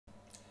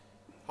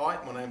Hi,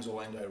 my name's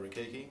Orlando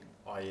Rikiki.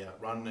 I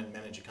run and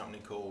manage a company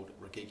called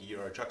Rikiki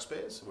Euro Truck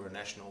Spares. We're a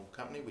national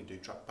company, we do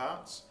truck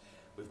parts.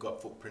 We've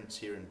got footprints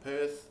here in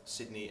Perth,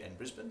 Sydney and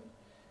Brisbane.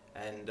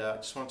 And I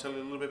just want to tell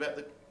you a little bit about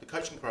the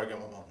coaching program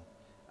I'm on.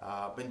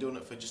 I've been doing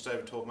it for just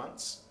over 12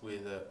 months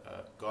with a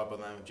guy by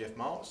the name of Jeff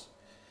Miles,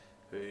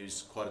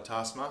 who's quite a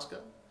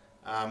taskmaster.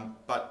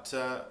 But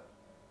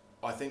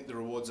I think the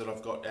rewards that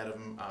I've got out of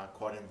him are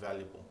quite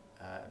invaluable.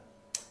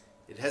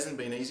 It hasn't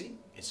been easy,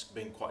 it's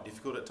been quite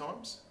difficult at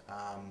times,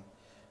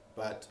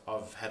 but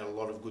I've had a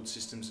lot of good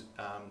systems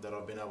that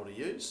I've been able to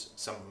use.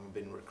 Some of them have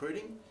been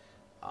recruiting,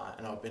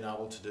 and I've been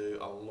able to do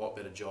a lot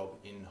better job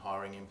in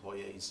hiring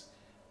employees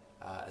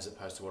as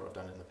opposed to what I've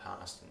done in the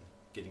past and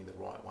getting the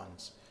right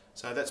ones.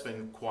 So that's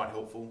been quite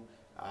helpful.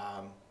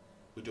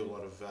 We do a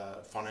lot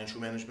of financial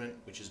management,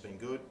 which has been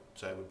good,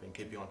 so we've been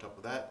keeping on top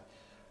of that.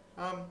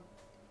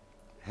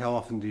 How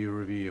often do you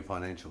review your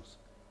financials?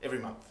 Every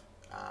month.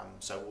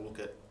 So we'll look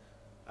at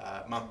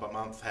month by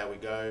month how we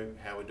go,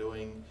 how we're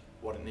doing,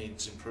 what it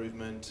needs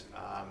improvement,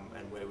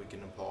 and where we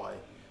can apply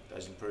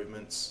those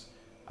improvements.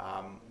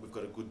 We've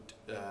got a good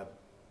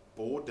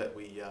board that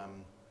we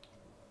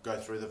go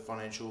through the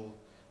financial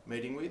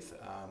meeting with,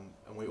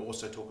 and we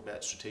also talk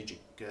about strategic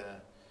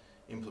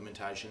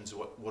implementations.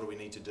 What do we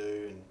need to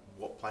do, and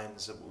what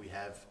plans that we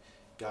have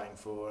going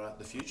for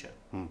the future.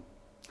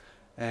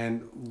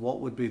 And what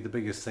would be the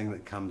biggest thing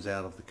that comes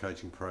out of the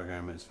coaching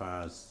program as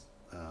far as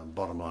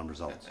bottom line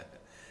results?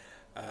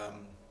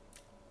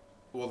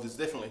 Well, there's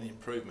definitely an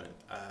improvement.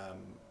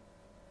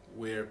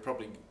 We're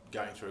probably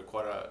going through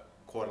quite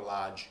a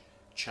large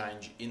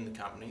change in the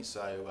company,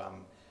 so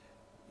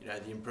you know,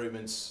 the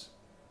improvements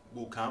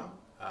will come.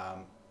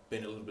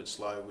 Been a little bit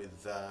slow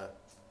with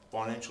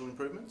financial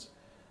improvements,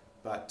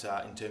 but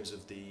in terms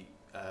of the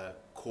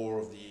core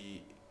of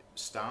the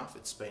staff,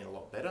 it's been a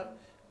lot better.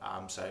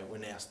 So we're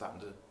now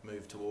starting to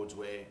move towards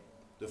where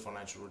the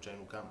financial return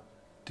will come.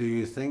 Do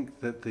you think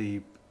that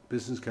the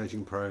business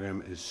coaching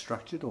program is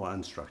structured or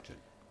unstructured?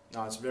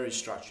 No, it's very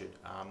structured.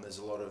 There's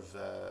a lot of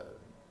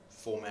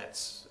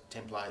formats,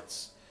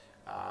 templates,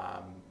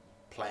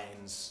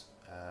 plans.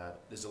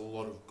 There's a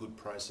lot of good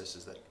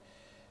processes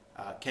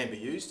that can be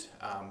used,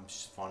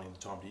 just finding the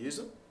time to use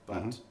them,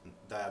 but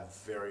they are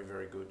very,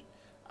 very good.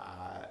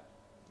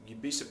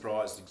 You'd be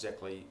surprised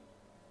exactly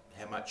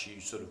how much you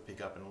sort of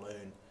pick up and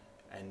learn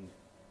and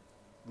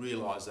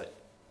realise that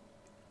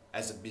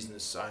as a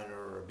business owner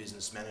or a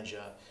business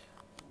manager,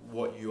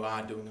 what you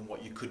are doing and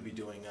what you could be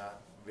doing are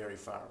very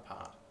far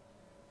apart.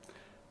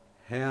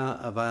 How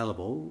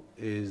available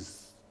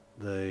is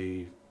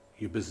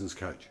your business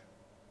coach?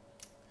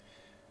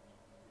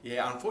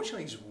 Yeah,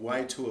 unfortunately he's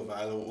way too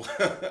available.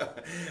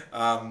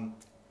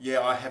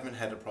 Yeah, I haven't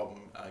had a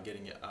problem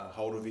getting a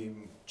hold of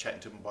him,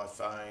 chatting to him by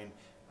phone.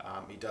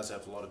 He does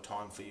have a lot of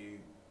time for you,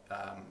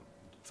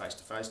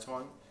 face-to-face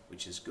time,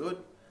 which is good.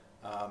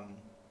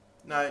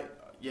 No,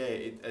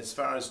 yeah, as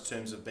far as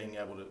terms of being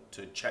able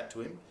to chat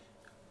to him,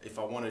 if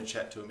I want to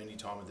chat to him any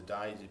time of the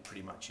day,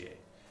 pretty much, yeah.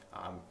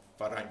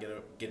 If I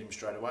don't get him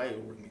straight away, he'll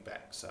ring me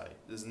back. So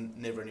there's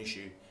never an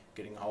issue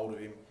getting a hold of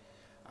him.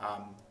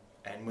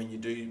 And when you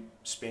do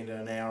spend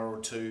an hour or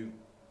two,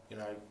 you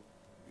know,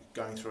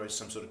 going through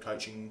some sort of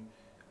coaching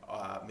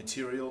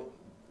material,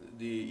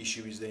 the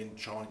issue is then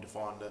trying to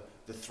find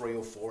the 3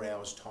 or 4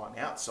 hours time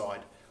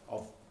outside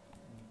of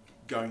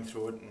going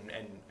through it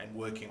and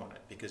working on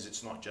it, because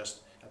it's not just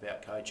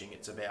about coaching,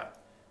 it's about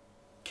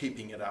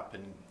keeping it up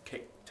and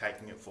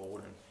taking it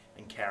forward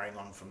and carrying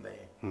on from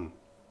there.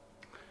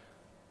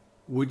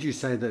 Would you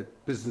say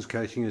that business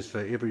coaching is for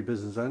every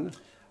business owner?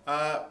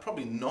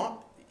 Probably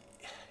not.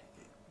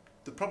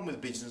 The problem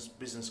with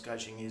business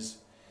coaching is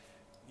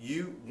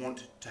you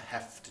want to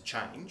have to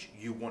change,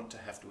 you want to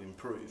have to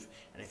improve,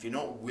 and if you're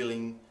not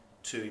willing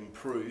to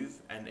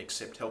improve and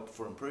accept help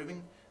for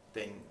improving,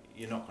 then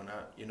you're not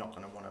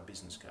gonna want a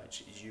business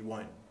coach. You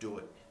won't do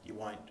it. You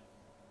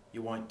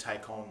won't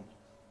take on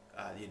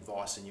the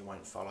advice, and you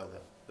won't follow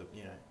the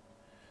you know.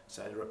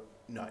 So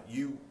no,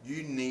 you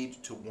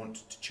need to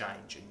want to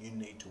change, and you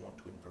need to want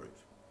to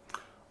improve.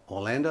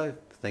 Orlando,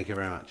 thank you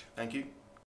very much. Thank you.